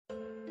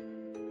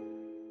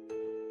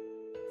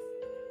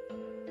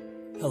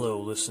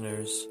Hello,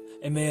 listeners,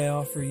 and may I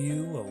offer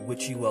you a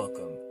witchy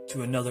welcome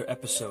to another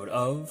episode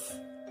of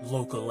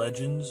Local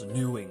Legends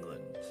New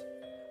England.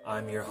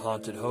 I'm your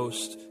haunted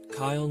host,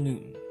 Kyle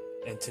Newton,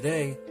 and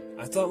today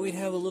I thought we'd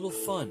have a little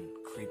fun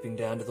creeping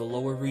down to the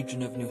lower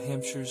region of New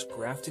Hampshire's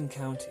Grafton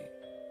County,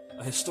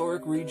 a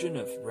historic region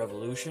of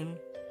revolution,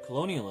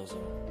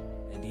 colonialism,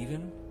 and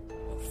even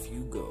a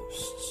few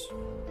ghosts.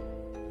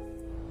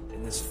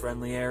 In this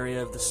friendly area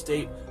of the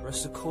state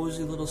rests a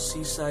cozy little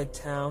seaside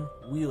town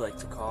we like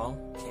to call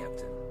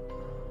Campton.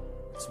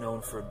 It's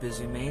known for a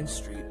busy main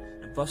street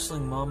and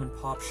bustling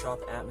mom-and-pop shop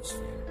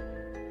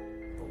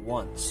atmosphere. But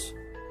once,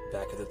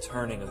 back at the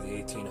turning of the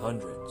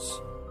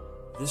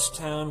 1800s, this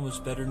town was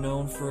better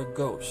known for a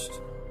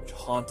ghost which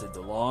haunted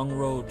the long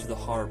road to the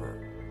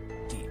harbor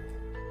deep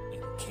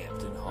in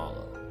Campton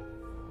Hollow.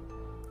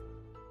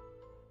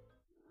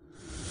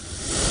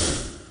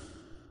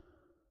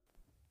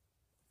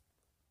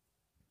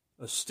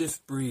 A stiff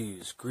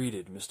breeze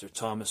greeted Mr.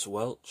 Thomas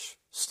Welch,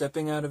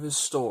 stepping out of his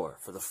store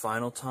for the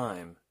final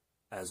time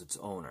as its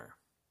owner.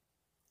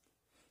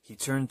 He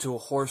turned to a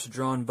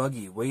horse-drawn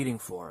buggy waiting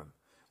for him,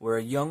 where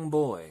a young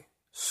boy,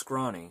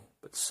 scrawny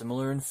but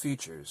similar in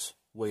features,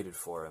 waited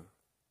for him.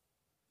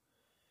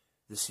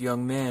 This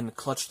young man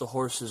clutched the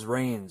horse's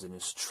reins in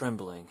his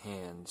trembling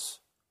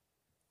hands.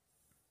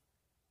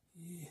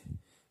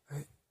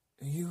 Are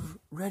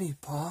you ready,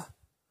 Pa?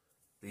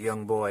 The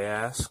young boy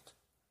asked.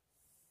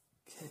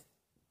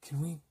 Can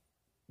we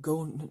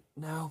go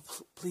now,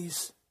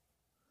 please?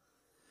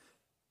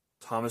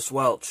 Thomas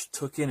Welch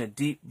took in a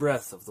deep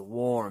breath of the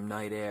warm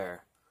night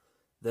air,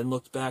 then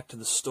looked back to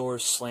the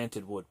store's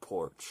slanted wood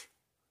porch.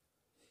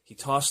 He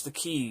tossed the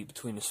key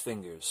between his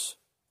fingers.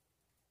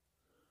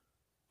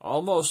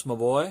 Almost, my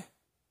boy,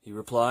 he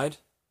replied.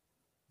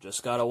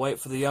 Just gotta wait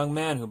for the young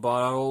man who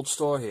bought our old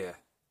store here.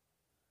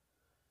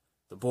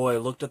 The boy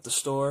looked at the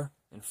store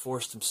and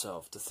forced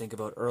himself to think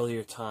about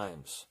earlier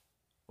times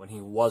when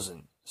he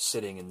wasn't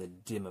sitting in the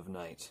dim of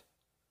night.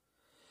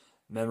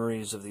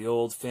 Memories of the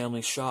old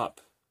family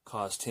shop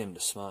caused him to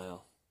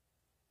smile.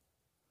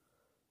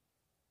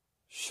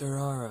 Sure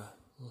are a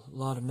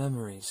lot of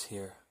memories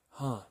here,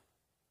 huh?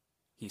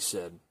 He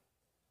said.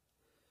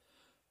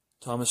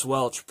 Thomas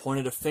Welch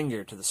pointed a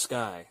finger to the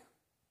sky.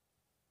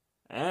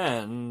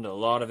 And a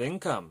lot of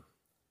income.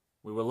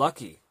 We were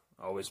lucky,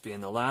 always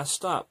being the last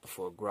stop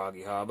before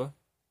Groggy Harbor.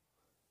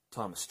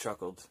 Thomas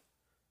chuckled.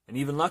 And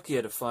even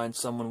luckier to find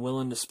someone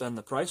willing to spend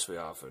the price we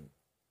offered.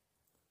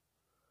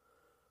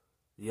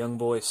 The young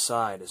boy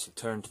sighed as he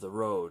turned to the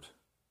road.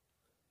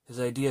 His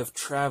idea of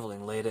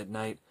traveling late at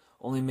night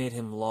only made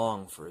him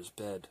long for his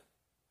bed.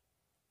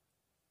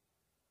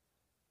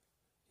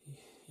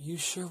 You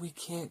sure we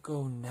can't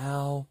go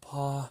now,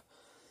 Pa?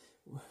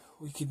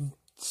 We can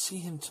see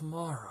him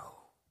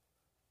tomorrow.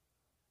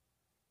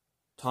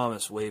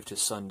 Thomas waved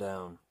his son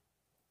down.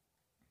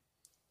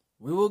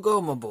 We will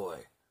go, my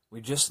boy. We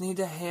just need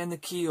to hand the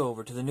key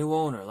over to the new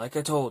owner, like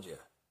I told you.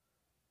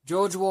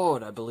 George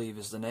Ward, I believe,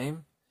 is the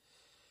name.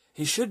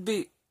 He should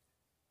be...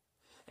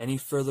 Any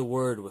further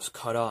word was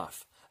cut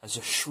off as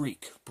a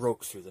shriek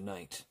broke through the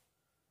night.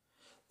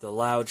 The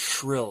loud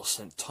shrill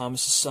sent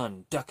Thomas's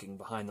son ducking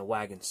behind the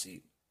wagon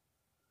seat.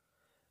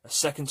 A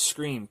second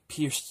scream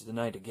pierced the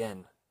night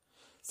again.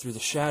 Through the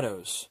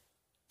shadows,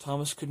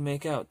 Thomas could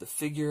make out the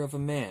figure of a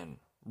man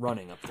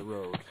running up the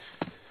road.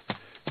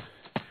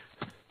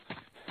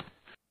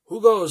 Who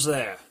goes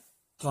there?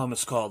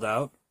 Thomas called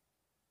out.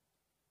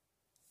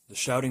 The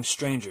shouting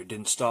stranger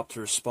didn't stop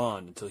to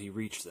respond until he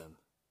reached them.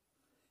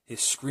 His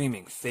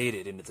screaming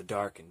faded into the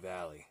darkened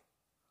valley.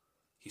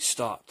 He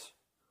stopped,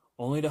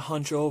 only to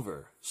hunch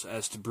over so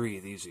as to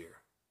breathe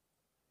easier.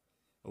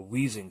 A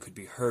wheezing could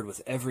be heard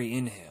with every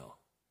inhale.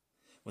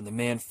 When the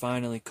man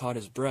finally caught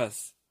his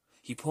breath,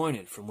 he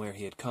pointed from where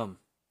he had come.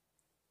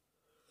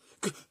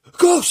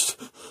 Ghost!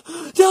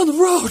 Down the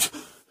road!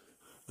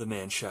 The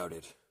man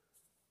shouted.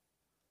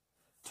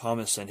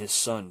 Thomas and his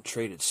son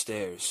traded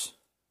stares.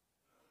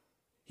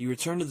 He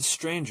returned to the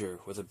stranger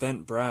with a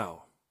bent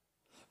brow,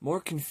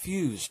 more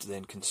confused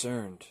than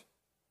concerned.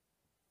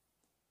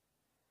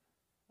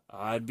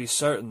 I'd be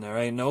certain there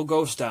ain't no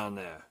ghost down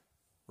there,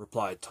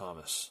 replied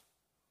Thomas.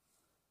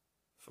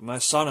 For my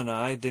son and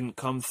I didn't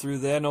come through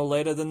there no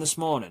later than this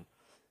morning,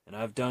 and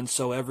I've done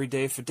so every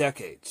day for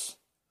decades.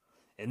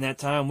 In that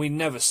time we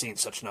never seen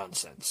such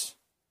nonsense.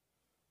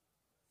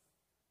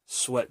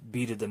 Sweat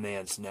beaded the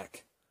man's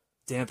neck,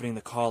 dampening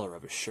the collar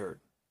of his shirt.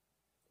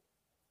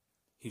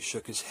 He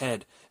shook his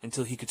head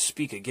until he could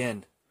speak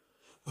again.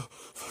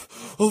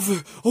 Over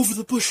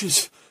the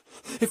bushes.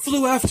 It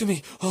flew after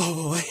me.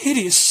 Oh, a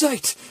hideous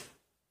sight.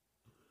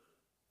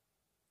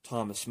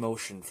 Thomas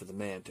motioned for the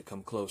man to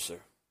come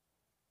closer.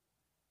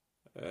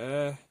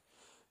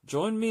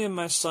 Join me and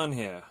my son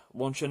here,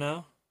 won't you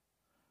now?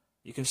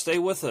 You can stay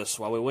with us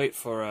while we wait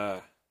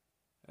for,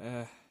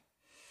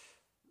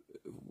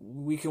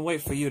 we can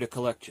wait for you to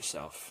collect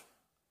yourself.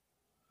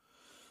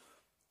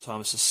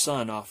 Thomas's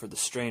son offered the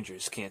stranger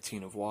his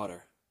canteen of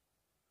water.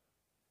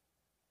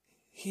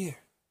 Here,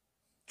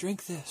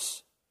 drink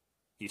this,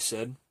 he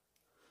said.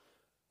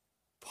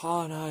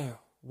 Pa and I are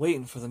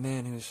waiting for the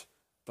man who's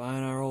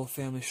buying our old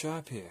family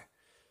shop here.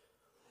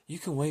 You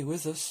can wait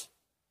with us.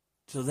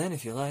 Till then,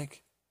 if you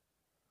like."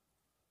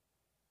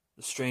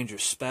 The stranger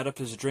spat up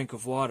his drink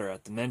of water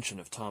at the mention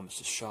of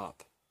Thomas's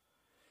shop.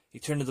 He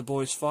turned to the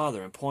boy's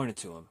father and pointed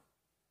to him.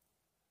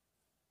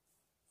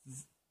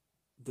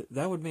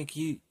 That would make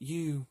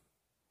you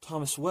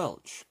Thomas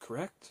Welch,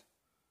 correct?"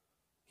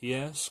 he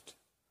asked.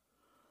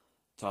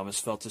 Thomas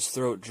felt his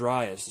throat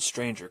dry as the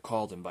stranger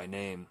called him by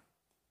name.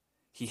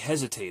 He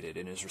hesitated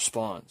in his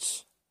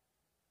response.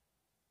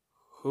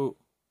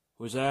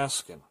 Who's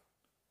asking?"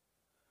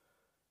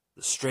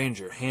 The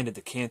stranger handed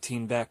the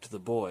canteen back to the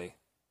boy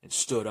and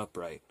stood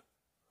upright.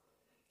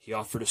 He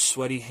offered a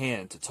sweaty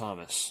hand to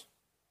Thomas.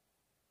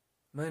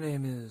 "My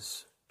name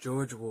is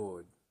George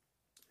Ward.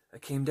 I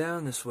came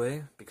down this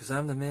way because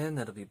I'm the man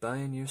that'll be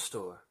buying your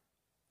store."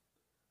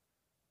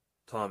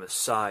 Thomas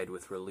sighed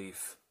with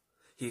relief.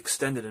 He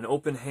extended an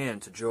open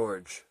hand to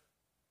George.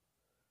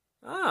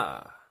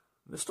 "Ah,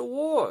 Mr.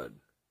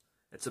 Ward.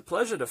 It's a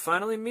pleasure to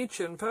finally meet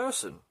you in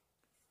person."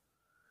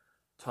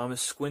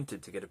 Thomas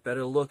squinted to get a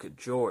better look at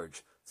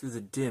George through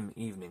the dim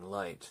evening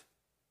light.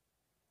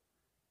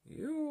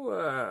 "You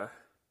are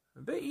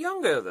a bit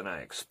younger than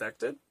I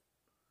expected."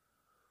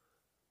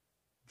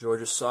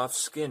 George's soft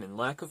skin and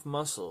lack of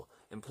muscle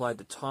implied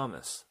to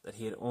Thomas that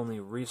he had only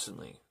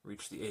recently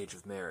reached the age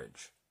of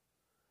marriage.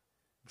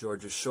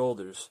 George's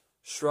shoulders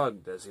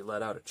shrugged as he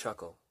let out a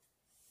chuckle.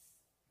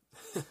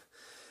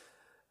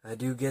 "I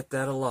do get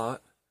that a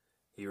lot,"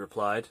 he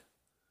replied.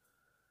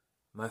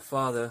 "My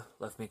father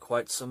left me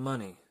quite some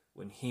money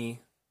when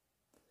he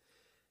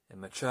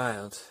and my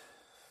child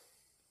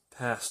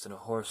passed in a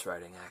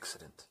horse-riding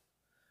accident.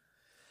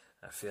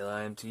 I feel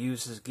I am to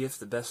use his gift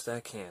the best I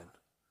can.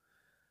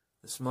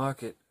 This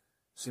market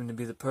seemed to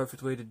be the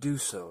perfect way to do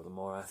so the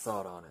more I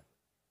thought on it."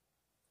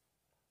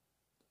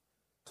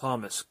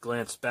 Thomas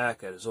glanced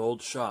back at his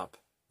old shop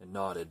and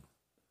nodded.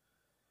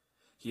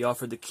 He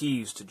offered the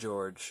keys to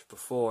George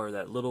before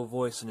that little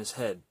voice in his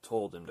head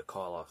told him to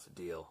call off the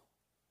deal.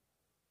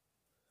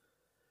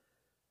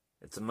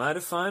 "It's a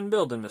mighty fine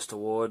building, Mr.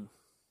 Ward,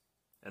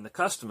 and the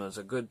customers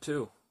are good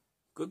too.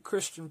 Good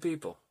Christian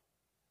people."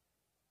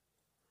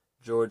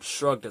 George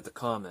shrugged at the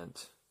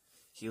comment.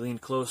 He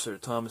leaned closer to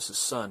Thomas's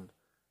son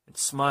and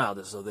smiled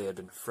as though they had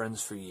been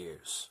friends for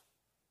years.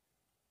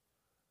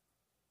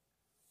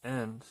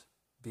 "And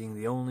being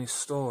the only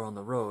store on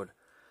the road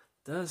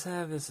does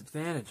have its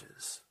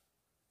advantages,"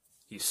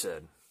 he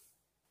said.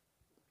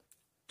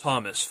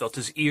 Thomas felt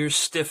his ears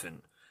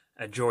stiffen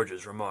at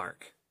George's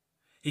remark.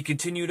 He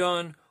continued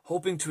on,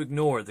 hoping to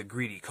ignore the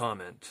greedy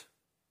comment.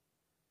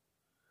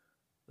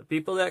 "The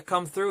people that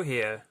come through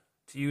here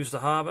to use the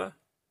harbor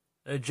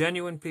are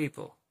genuine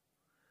people.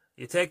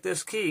 You take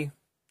this key,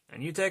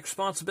 and you take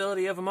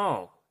responsibility of 'em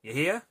all. You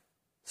hear?"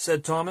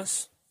 said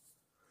Thomas.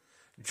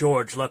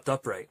 George leapt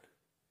upright.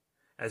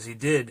 As he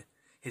did,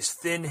 his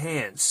thin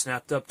hand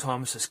snapped up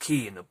Thomas's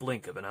key in the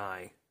blink of an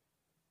eye.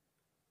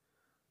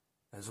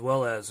 "As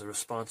well as a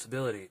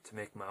responsibility to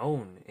make my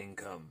own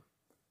income,"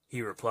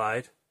 he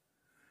replied.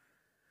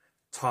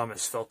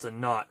 Thomas felt a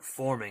knot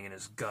forming in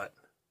his gut.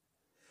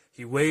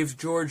 He waved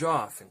George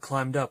off and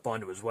climbed up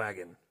onto his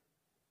wagon.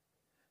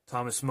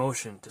 Thomas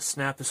motioned to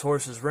snap his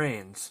horse's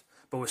reins,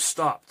 but was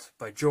stopped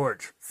by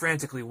George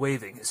frantically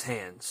waving his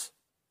hands.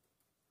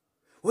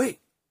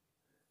 "Wait!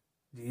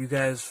 Do you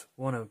guys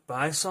want to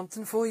buy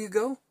something before you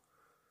go?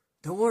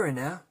 Don't worry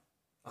now.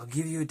 I'll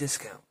give you a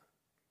discount."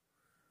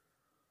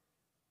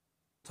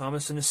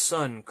 Thomas and his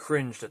son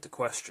cringed at the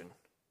question.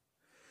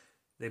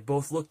 They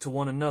both looked to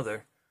one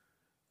another,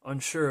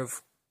 unsure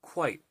of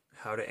quite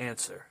how to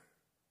answer.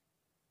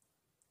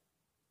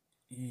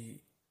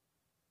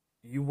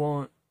 You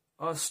want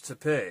us to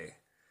pay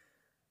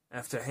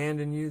after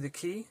handing you the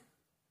key?"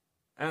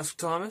 asked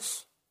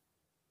Thomas.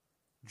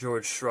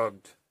 George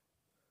shrugged.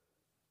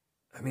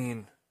 "I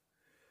mean,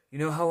 you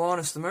know how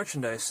honest the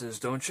merchandise is,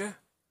 don't you?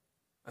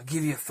 I'll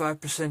give you a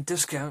 5%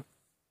 discount."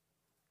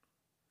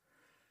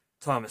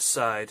 Thomas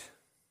sighed.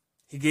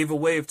 He gave a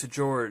wave to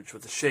George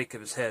with a shake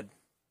of his head.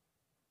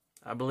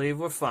 "I believe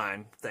we're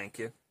fine, thank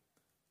you,"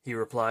 he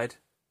replied.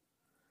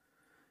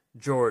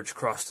 George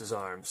crossed his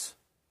arms.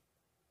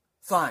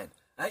 "Fine,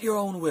 at your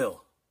own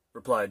will,"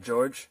 replied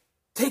George.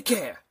 "Take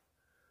care."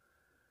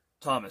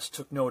 Thomas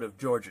took note of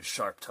George's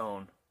sharp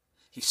tone.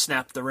 He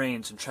snapped the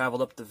reins and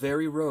traveled up the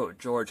very road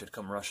George had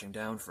come rushing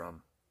down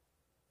from.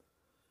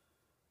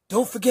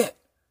 "Don't forget,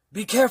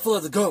 be careful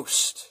of the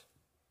ghost,"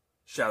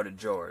 shouted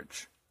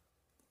George.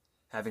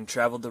 Having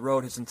traveled the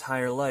road his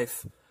entire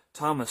life,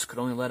 Thomas could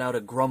only let out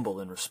a grumble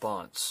in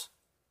response.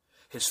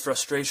 His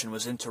frustration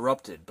was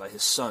interrupted by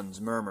his son's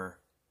murmur.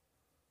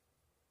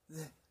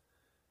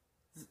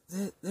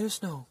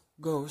 There's no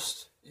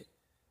ghost,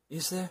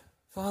 is there,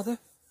 Father?"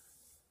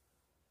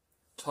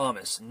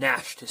 Thomas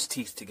gnashed his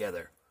teeth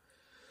together.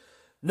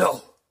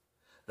 "No,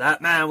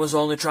 that man was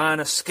only trying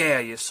to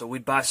scare you so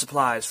we'd buy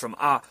supplies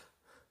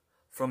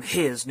from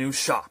his new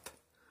shop."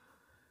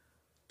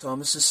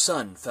 Thomas's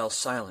son fell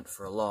silent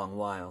for a long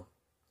while.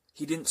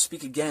 He didn't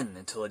speak again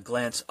until a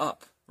glance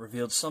up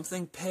revealed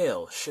something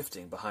pale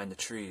shifting behind the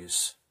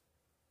trees.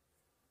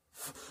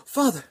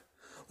 "Father,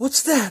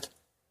 what's that?"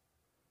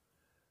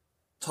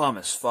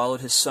 Thomas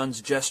followed his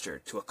son's gesture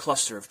to a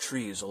cluster of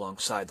trees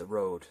alongside the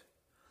road.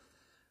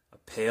 A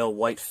pale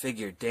white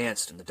figure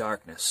danced in the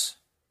darkness.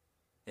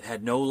 It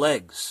had no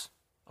legs,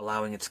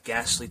 allowing its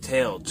ghastly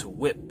tail to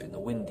whip in the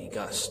windy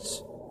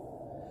gusts.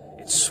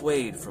 It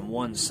swayed from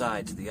one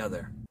side to the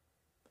other.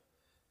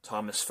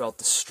 Thomas felt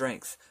the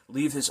strength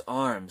leave his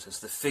arms as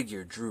the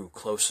figure drew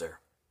closer.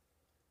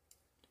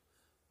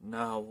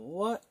 "Now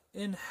what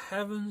in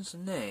heaven's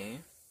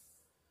name—"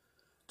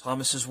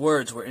 Thomas's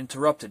words were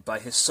interrupted by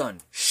his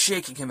son,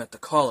 shaking him at the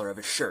collar of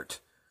his shirt.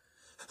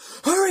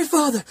 "Hurry,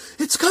 father!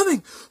 It's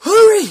coming!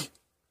 Hurry!"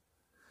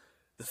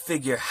 The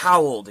figure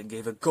howled and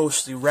gave a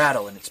ghostly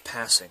rattle in its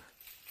passing.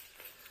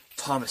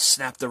 Thomas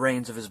snapped the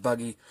reins of his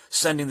buggy,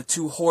 sending the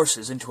two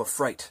horses into a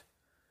fright.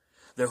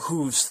 Their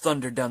hooves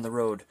thundered down the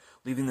road,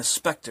 leaving the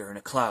spectre in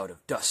a cloud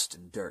of dust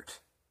and dirt.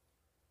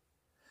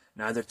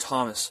 Neither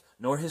Thomas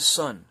nor his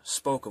son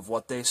spoke of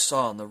what they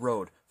saw on the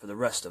road for the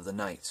rest of the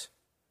night.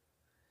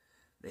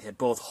 They had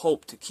both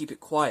hoped to keep it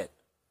quiet,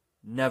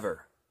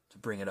 never to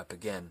bring it up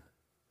again.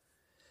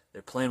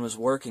 Their plan was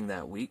working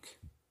that week,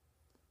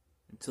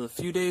 until a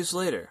few days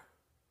later,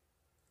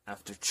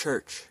 after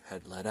church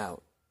had let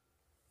out.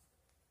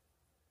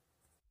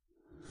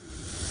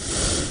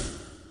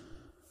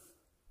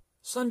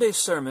 Sunday's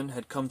sermon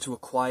had come to a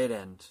quiet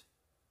end.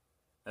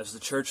 As the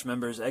church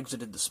members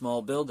exited the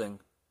small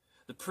building,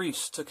 the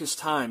priest took his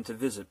time to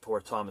visit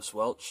poor Thomas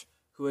Welch,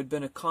 who had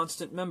been a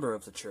constant member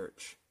of the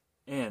church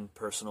and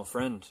personal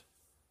friend.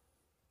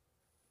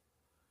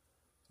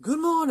 "Good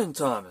morning,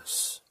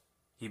 Thomas,"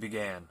 he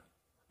began.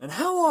 "And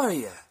how are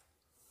you?"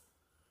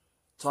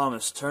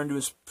 Thomas turned to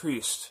his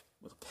priest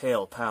with a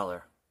pale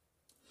pallor.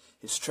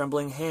 His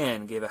trembling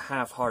hand gave a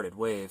half-hearted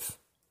wave.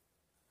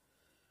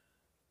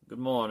 "Good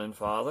morning,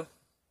 Father,"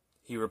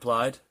 he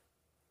replied.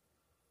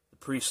 The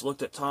priest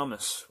looked at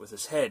Thomas with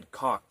his head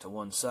cocked to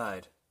one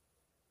side.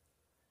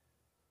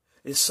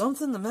 "Is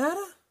something the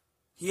matter?"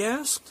 he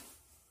asked.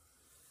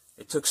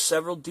 It took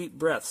several deep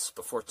breaths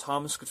before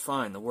Thomas could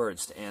find the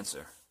words to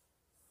answer.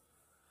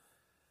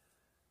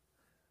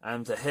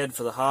 "I'm to head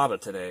for the harbor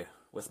today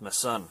with my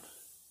son,"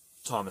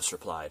 Thomas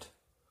replied.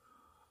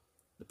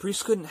 The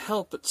priest couldn't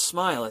help but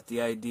smile at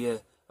the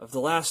idea of the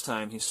last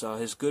time he saw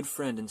his good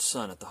friend and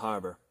son at the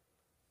harbor.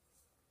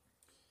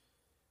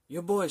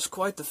 "Your boy's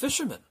quite the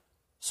fisherman,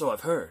 so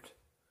I've heard.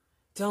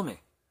 Tell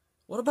me,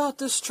 what about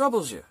this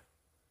troubles you?"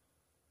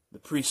 The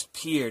priest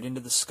peered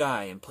into the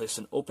sky and placed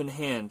an open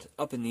hand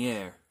up in the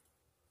air.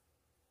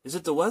 "Is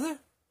it the weather?"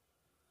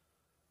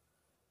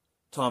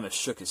 Thomas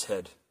shook his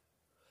head.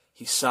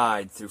 He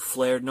sighed through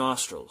flared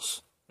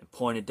nostrils and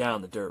pointed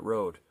down the dirt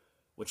road,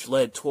 which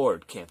led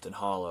toward Campden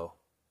Hollow.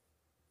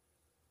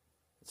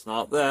 "It's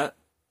not that.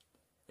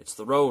 It's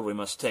the road we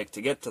must take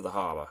to get to the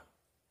harbor,"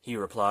 he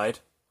replied.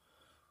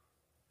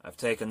 "I've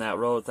taken that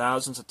road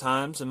thousands of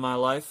times in my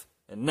life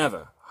and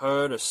never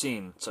heard or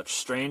seen such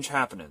strange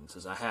happenings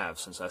as I have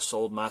since I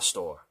sold my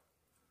store."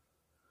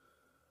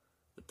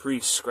 The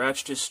priest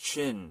scratched his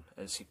chin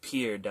as he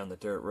peered down the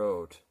dirt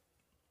road.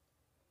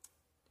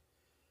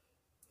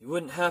 "You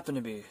wouldn't happen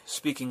to be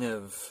speaking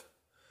of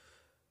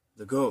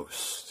the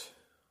ghost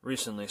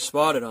recently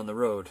spotted on the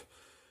road,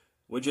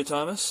 would you,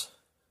 Thomas?"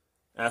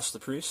 asked the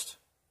priest.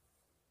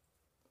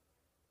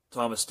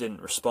 Thomas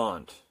didn't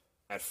respond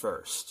at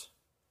first.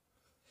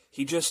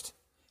 He just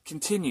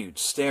continued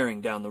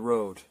staring down the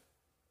road.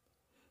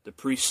 The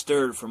priest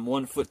stirred from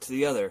one foot to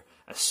the other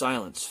as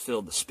silence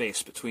filled the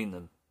space between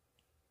them.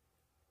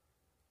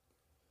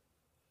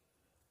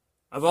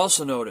 "I've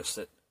also noticed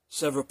that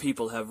several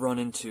people have run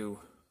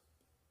into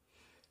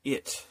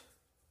it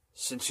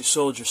since you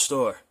sold your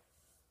store,"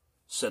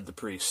 said the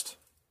priest.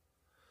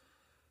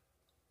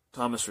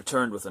 Thomas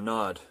returned with a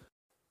nod.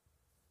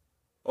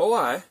 "Oh,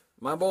 aye.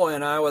 My boy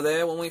and I were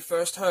there when we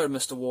first heard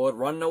Mr. Ward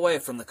running away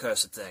from the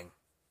cursed thing."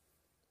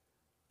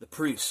 The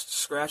priest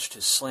scratched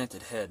his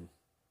slanted head.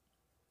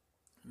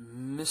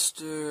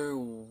 "Mr.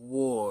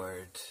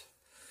 Ward.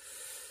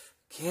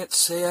 Can't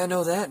say I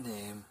know that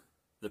name,"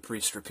 the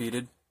priest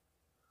repeated.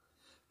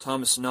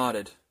 Thomas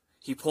nodded.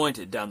 He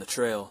pointed down the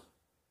trail.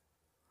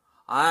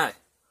 "Aye,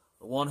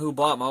 the one who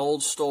bought my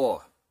old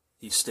store,"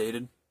 he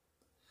stated.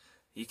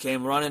 "He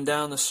came running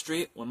down the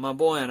street when my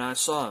boy and I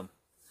saw him.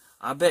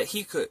 I bet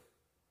he could—"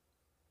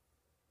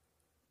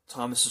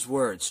 Thomas's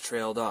words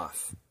trailed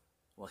off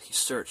while he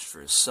searched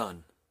for his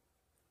son.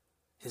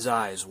 His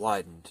eyes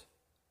widened.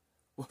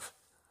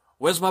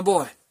 "Where's my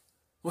boy?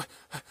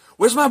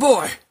 Where's my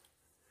boy?"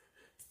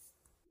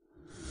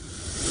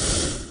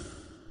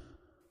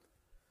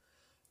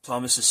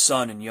 Thomas's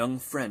son and young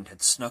friend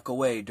had snuck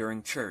away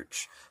during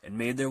church and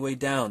made their way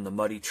down the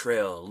muddy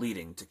trail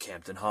leading to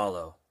Campden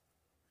Hollow.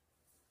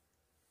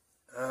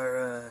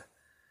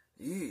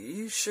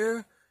 You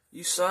sure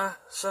you saw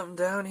something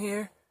down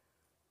here?"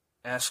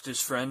 asked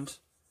his friend.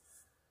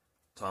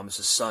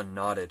 Thomas's son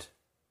nodded.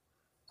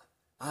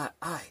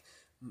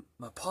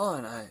 My pa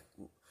and I,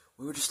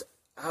 we were just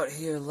out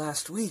here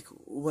last week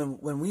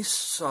when we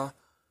saw—"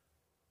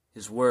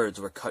 His words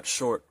were cut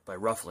short by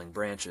ruffling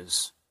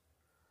branches.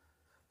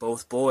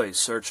 Both boys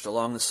searched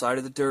along the side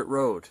of the dirt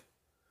road.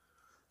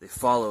 They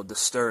followed the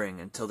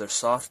stirring until their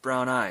soft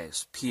brown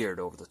eyes peered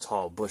over the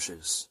tall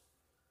bushes.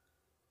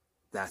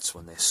 That's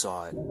when they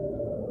saw it. A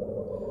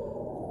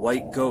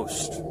white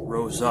ghost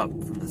rose up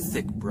from the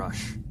thick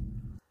brush.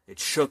 It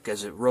shook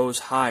as it rose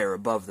higher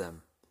above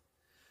them.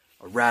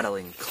 A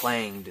rattling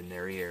clanged in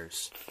their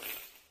ears.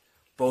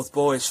 Both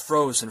boys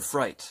froze in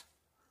fright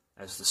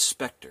as the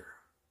specter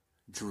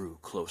drew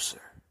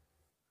closer.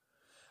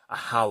 A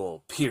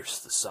howl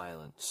pierced the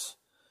silence.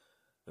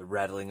 The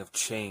rattling of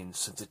chains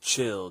sent a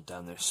chill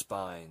down their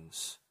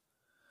spines.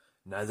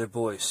 Neither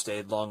boy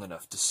stayed long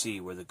enough to see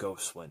where the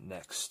ghost went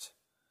next.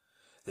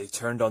 They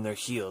turned on their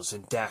heels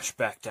and dashed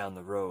back down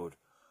the road.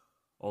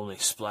 Only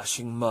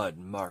splashing mud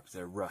marked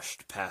their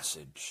rushed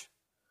passage.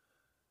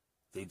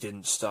 They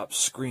didn't stop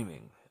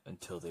screaming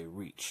until they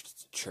reached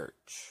the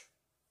church.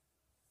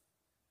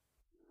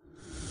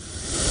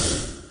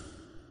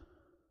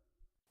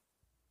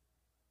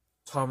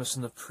 Thomas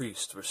and the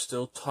priest were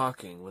still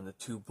talking when the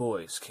two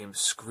boys came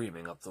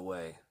screaming up the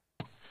way.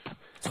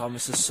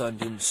 Thomas's son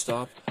didn't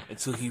stop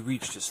until he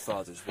reached his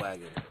father's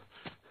wagon.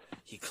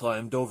 He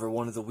climbed over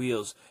one of the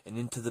wheels and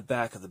into the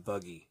back of the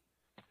buggy.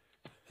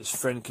 His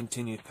friend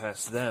continued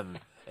past them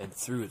and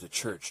through the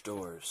church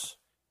doors.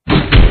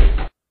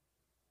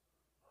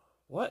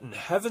 "What in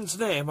heaven's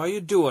name are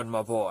you doing,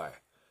 my boy?"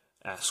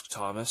 asked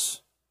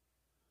Thomas.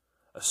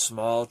 A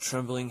small,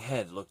 trembling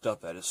head looked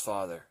up at his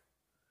father.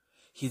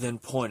 He then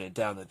pointed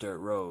down the dirt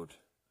road.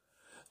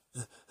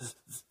 The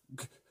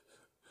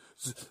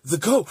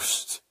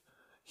ghost!"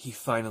 he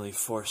finally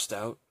forced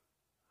out.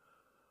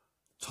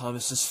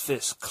 Thomas's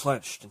fist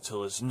clenched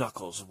until his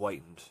knuckles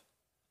whitened.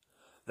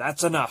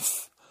 "That's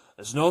enough.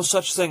 There's no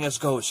such thing as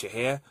ghosts, you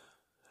hear?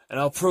 And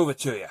I'll prove it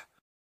to you."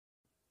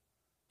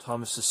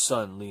 Thomas's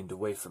son leaned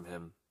away from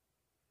him.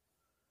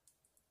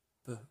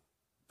 But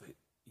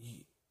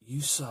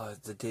you saw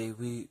it the day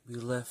we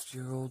left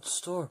your old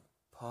store,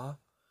 Pa.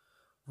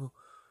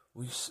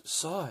 We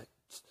saw it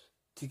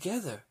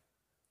together,"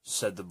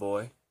 said the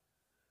boy.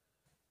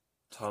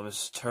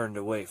 Thomas turned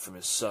away from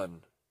his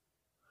son.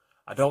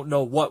 "I don't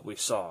know what we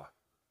saw,"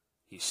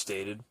 he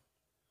stated.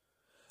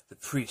 The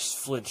priest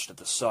flinched at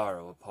the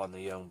sorrow upon the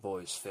young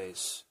boy's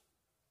face.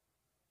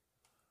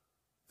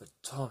 "But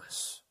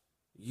Thomas,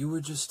 you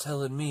were just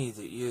telling me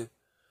that you—"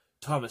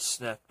 Thomas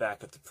snapped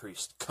back at the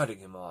priest, cutting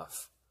him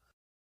off.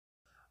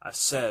 "I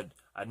said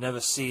I'd never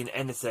seen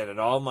anything in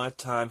all my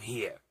time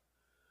here."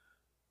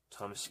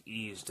 Thomas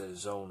eased at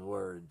his own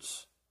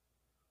words.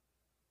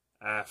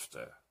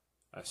 "After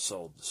I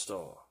sold the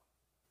store."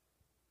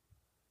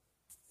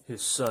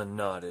 His son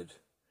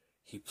nodded.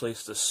 He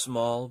placed a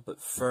small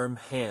but firm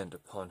hand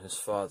upon his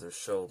father's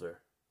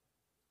shoulder.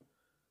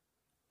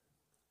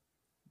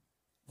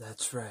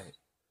 "That's right.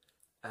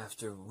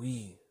 After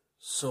we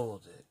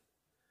sold it.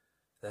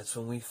 That's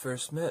when we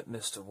first met,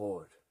 Mr.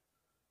 Ward.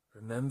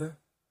 Remember?"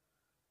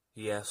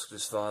 he asked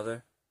his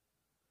father.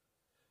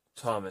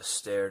 Thomas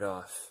stared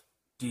off,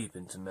 deep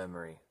into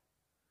memory.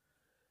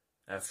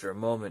 After a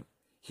moment,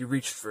 he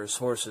reached for his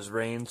horse's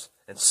reins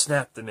and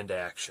snapped them into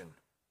action.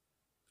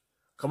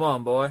 "Come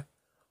on, boy.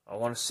 I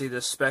want to see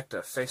this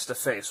specter face to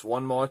face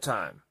one more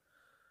time."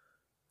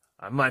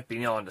 "I might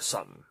be on to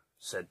something,"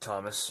 said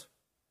Thomas.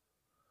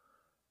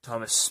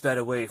 Thomas sped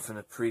away from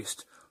the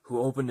priest, who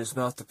opened his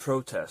mouth to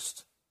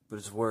protest, but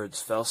his words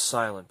fell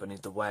silent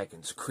beneath the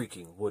wagon's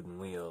creaking wooden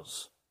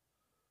wheels.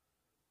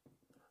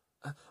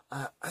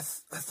 I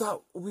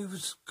thought we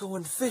was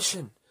going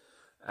fishing,"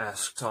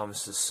 asked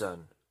Thomas's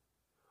son.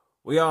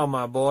 "We are,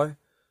 my boy,"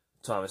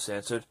 Thomas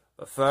answered.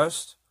 "But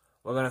first,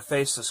 we're going to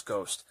face this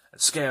ghost and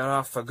scare it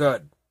off for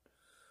good."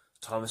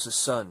 Thomas's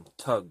son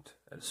tugged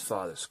at his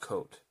father's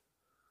coat.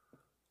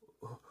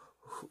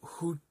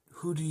 Who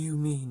do you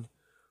mean,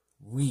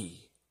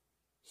 we?"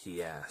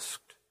 he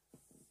asked.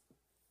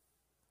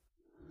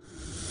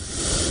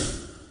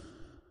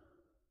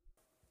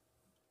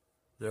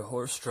 Their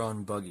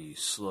horse-drawn buggy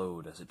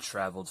slowed as it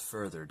traveled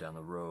further down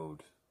the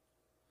road.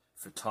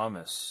 For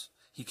Thomas,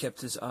 he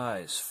kept his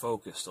eyes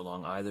focused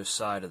along either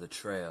side of the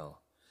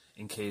trail,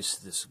 in case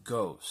this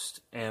ghost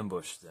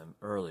ambushed them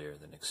earlier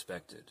than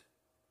expected.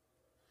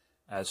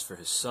 As for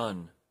his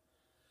son,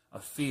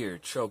 a fear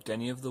choked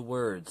any of the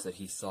words that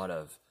he thought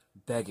of,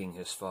 begging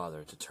his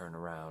father to turn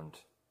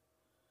around.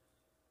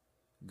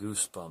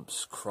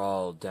 Goosebumps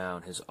crawled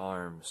down his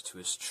arms to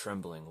his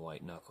trembling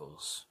white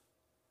knuckles.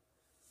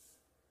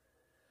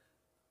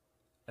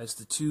 As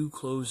the two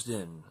closed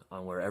in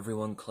on where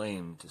everyone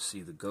claimed to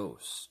see the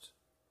ghost,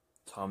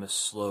 Thomas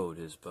slowed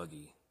his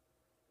buggy.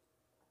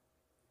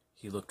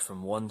 He looked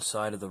from one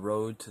side of the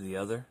road to the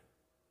other.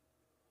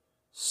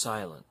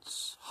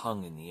 Silence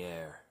hung in the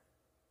air.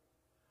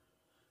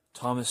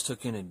 Thomas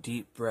took in a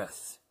deep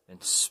breath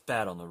and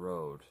spat on the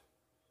road,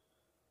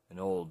 an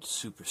old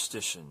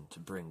superstition to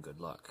bring good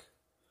luck.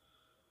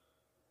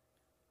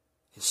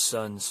 His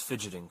son's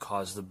fidgeting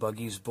caused the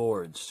buggy's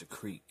boards to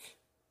creak.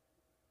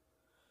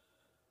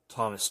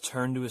 Thomas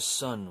turned to his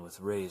son with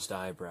raised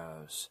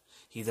eyebrows.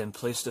 He then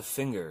placed a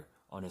finger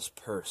on his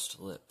pursed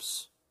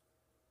lips.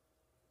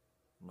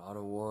 "Not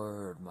a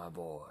word, my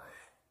boy,"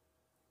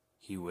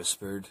 he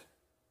whispered.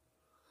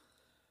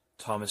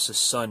 Thomas's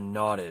son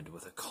nodded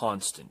with a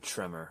constant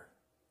tremor.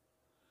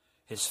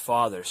 His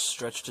father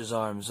stretched his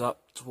arms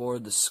up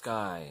toward the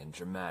sky in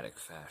dramatic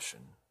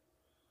fashion.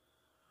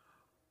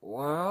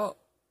 "Well,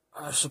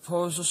 I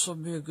suppose this'll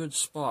be a good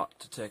spot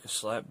to take a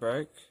slight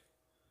break,"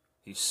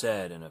 he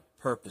said in a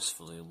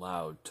purposefully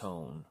loud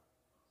tone.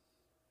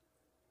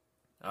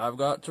 "I've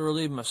got to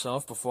relieve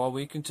myself before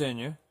we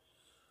continue.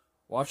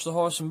 Watch the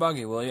horse and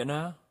buggy, will you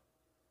now?"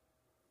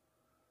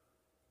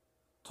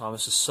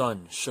 Thomas's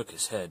son shook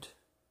his head.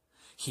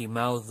 He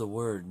mouthed the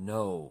word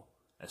no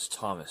as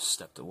Thomas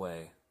stepped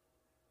away.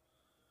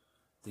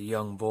 The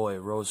young boy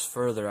rose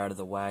further out of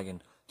the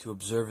wagon to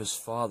observe his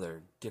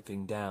father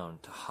dipping down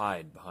to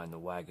hide behind the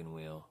wagon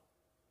wheel.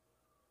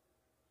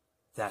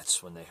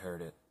 That's when they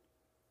heard it.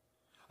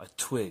 A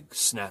twig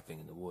snapping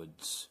in the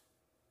woods.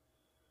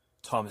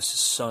 Thomas's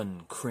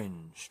son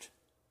cringed.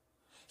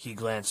 He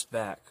glanced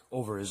back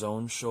over his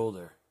own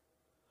shoulder.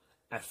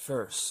 At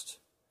first,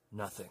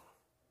 nothing.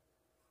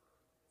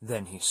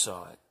 Then he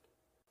saw it.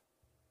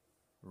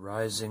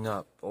 Rising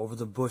up over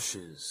the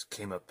bushes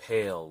came a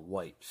pale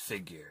white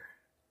figure.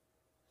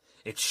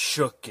 It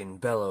shook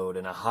and bellowed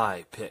in a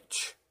high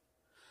pitch.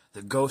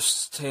 The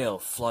ghost's tail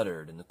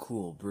fluttered in the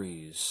cool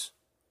breeze.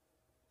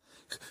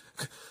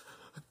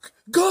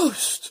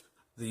 "Ghost!"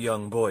 the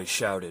young boy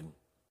shouted.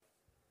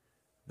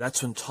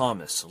 That's when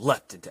Thomas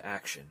leapt into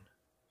action.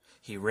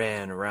 He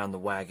ran around the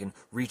wagon,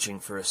 reaching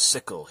for a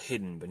sickle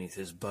hidden beneath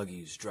his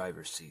buggy's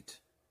driver's seat.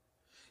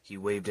 He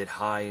waved it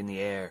high in the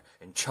air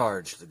and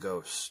charged the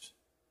ghost.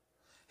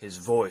 His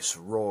voice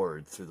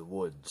roared through the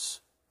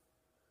woods.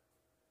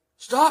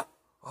 "Stop!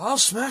 I'll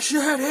smash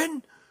your head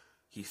in!"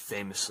 he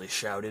famously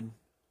shouted.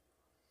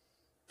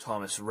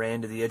 Thomas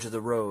ran to the edge of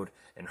the road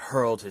and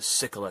hurled his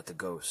sickle at the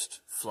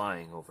ghost,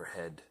 flying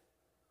overhead.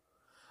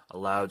 A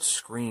loud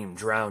scream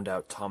drowned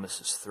out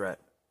Thomas's threat.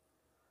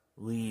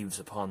 Leaves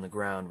upon the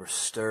ground were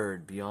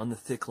stirred beyond the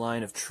thick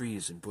line of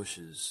trees and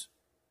bushes.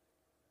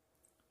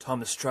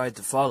 Thomas tried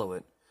to follow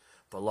it,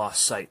 but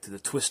lost sight through the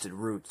twisted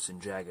roots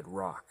and jagged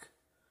rock.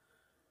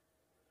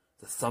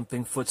 The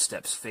thumping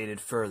footsteps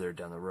faded further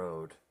down the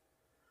road.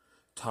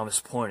 Thomas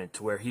pointed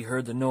to where he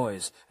heard the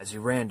noise as he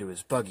ran to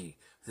his buggy,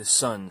 with his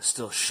son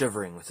still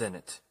shivering within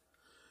it.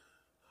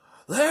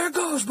 "There it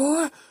goes,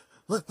 boy!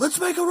 Let's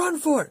make a run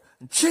for it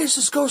and chase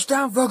this ghost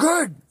down for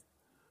good!"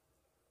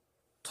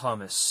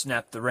 Thomas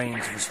snapped the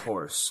reins of his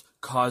horse,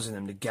 causing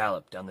them to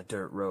gallop down the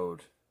dirt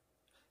road.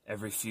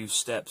 Every few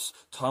steps,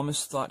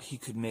 Thomas thought he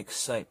could make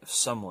sight of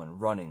someone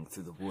running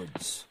through the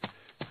woods.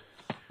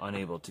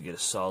 Unable to get a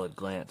solid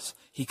glance,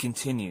 he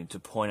continued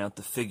to point out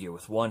the figure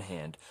with one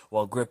hand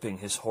while gripping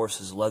his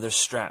horse's leather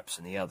straps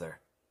in the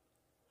other.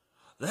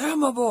 "There,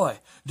 my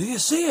boy! Do you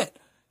see it?"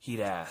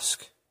 he'd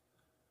ask.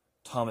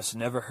 Thomas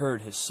never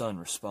heard his son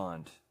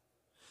respond.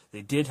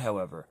 They did,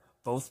 however,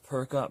 both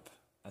perk up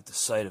at the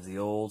sight of the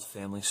old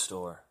family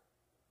store.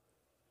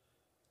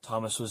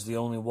 Thomas was the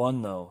only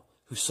one, though,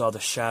 who saw the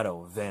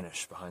shadow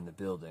vanish behind the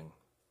building.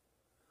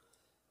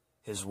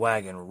 His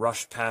wagon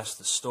rushed past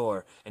the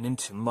store and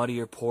into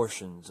muddier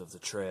portions of the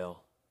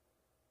trail.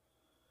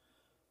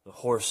 The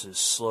horses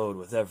slowed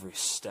with every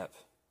step.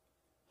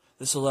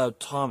 This allowed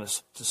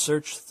Thomas to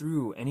search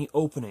through any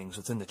openings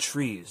within the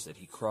trees that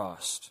he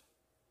crossed.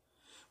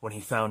 When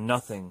he found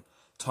nothing,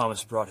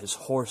 Thomas brought his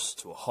horse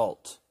to a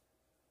halt.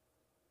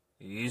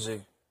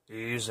 "Easy,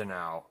 easy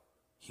now,"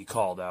 he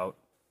called out.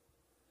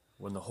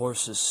 When the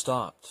horses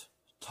stopped,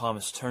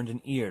 Thomas turned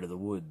an ear to the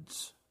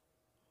woods.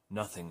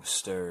 Nothing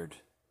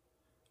stirred.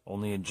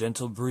 Only a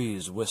gentle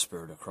breeze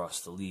whispered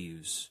across the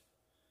leaves.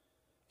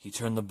 He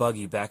turned the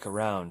buggy back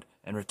around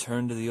and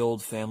returned to the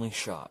old family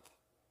shop.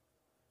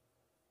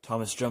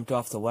 Thomas jumped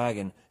off the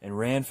wagon and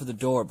ran for the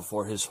door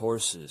before his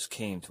horses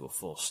came to a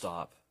full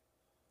stop.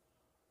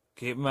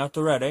 "Keep 'em at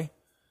the ready,"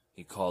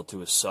 he called to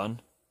his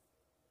son.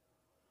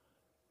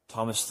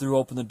 Thomas threw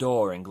open the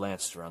door and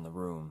glanced around the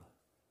room.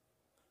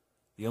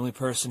 The only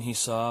person he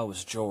saw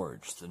was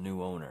George, the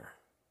new owner.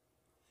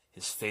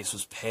 His face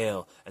was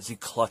pale as he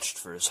clutched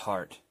for his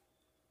heart.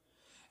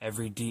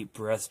 Every deep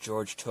breath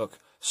George took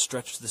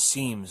stretched the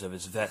seams of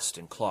his vest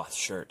and cloth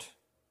shirt.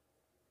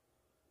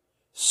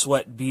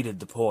 Sweat beaded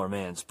the poor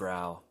man's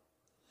brow.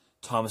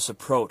 Thomas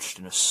approached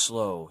in a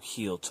slow,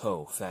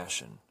 heel-toe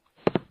fashion.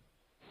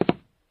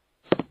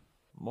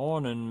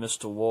 "Morning,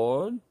 Mr.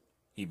 Ward,"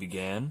 he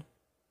began.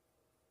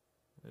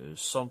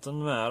 "Is something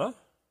the matter?"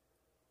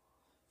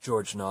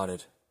 George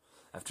nodded.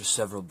 After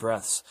several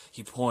breaths,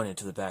 he pointed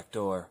to the back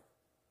door.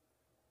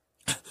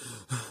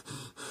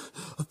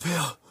 "A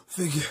pale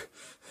figure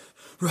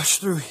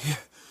rushed through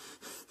here,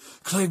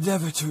 claimed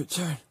never to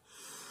return,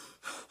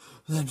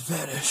 then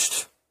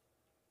vanished."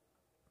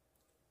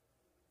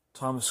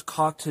 Thomas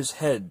cocked his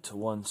head to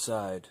one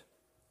side.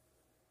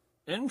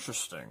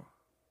 "Interesting.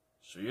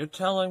 So you're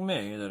telling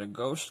me that a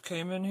ghost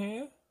came in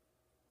here?"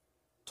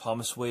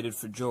 Thomas waited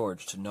for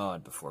George to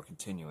nod before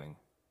continuing.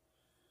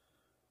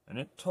 "And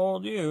it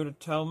told you to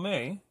tell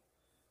me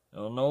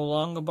it'll no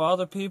longer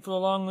bother people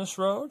along this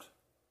road?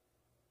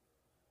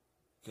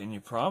 Can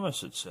you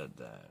promise it said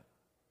that?"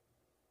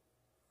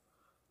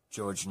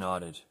 George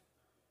nodded.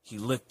 He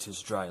licked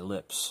his dry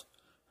lips.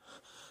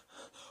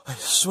 "I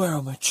swear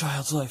on my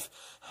child's life,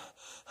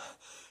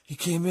 he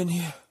came in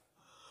here,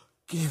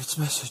 gave its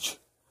message,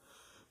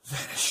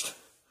 vanished,"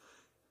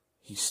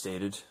 he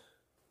stated.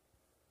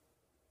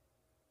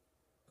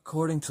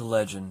 According to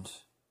legend,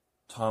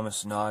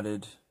 Thomas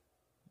nodded,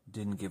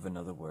 didn't give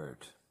another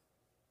word.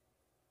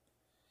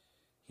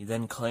 He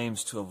then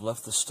claims to have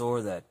left the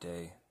store that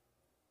day,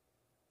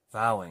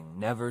 vowing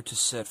never to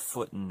set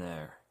foot in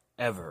there,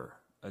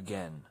 ever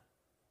again.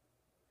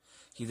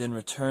 He then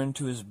returned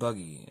to his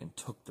buggy and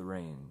took the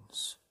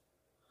reins.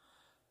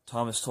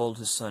 Thomas told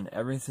his son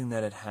everything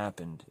that had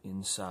happened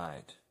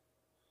inside.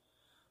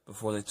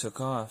 Before they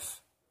took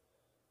off,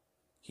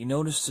 he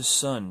noticed his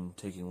son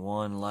taking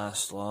one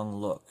last long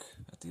look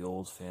at the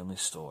old family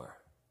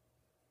store.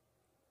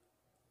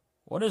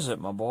 "What is it,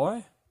 my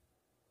boy?"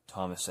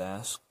 Thomas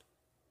asked.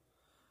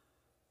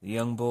 The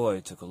young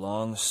boy took a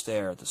long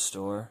stare at the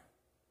store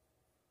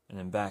and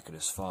then back at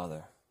his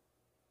father.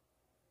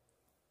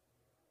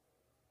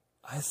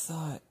 "I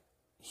thought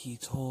he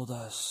told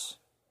us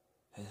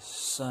his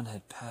son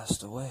had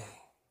passed away."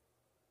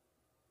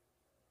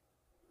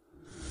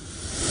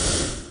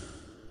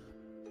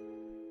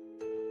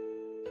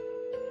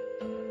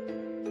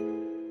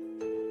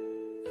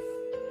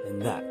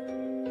 And that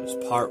was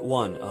part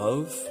 1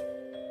 of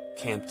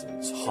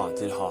Campton's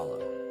Haunted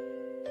Hollow.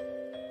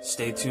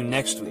 Stay tuned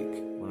next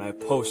week when I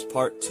post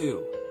part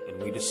 2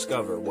 and we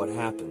discover what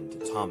happened to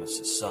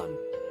Thomas's son.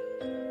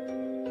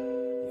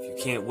 If you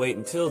can't wait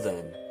until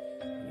then,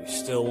 and you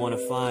still want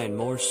to find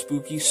more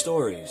spooky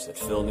stories that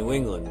fill New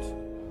England,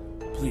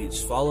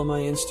 please follow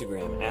my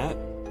Instagram at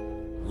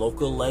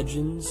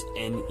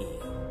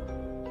LocalLegendsNE.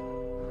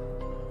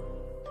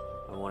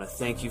 I want to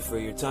thank you for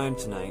your time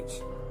tonight.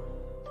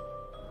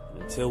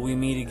 And until we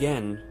meet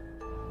again,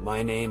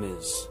 my name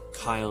is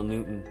Kyle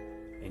Newton,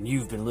 and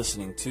you've been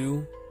listening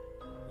to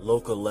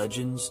Local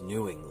Legends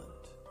New England.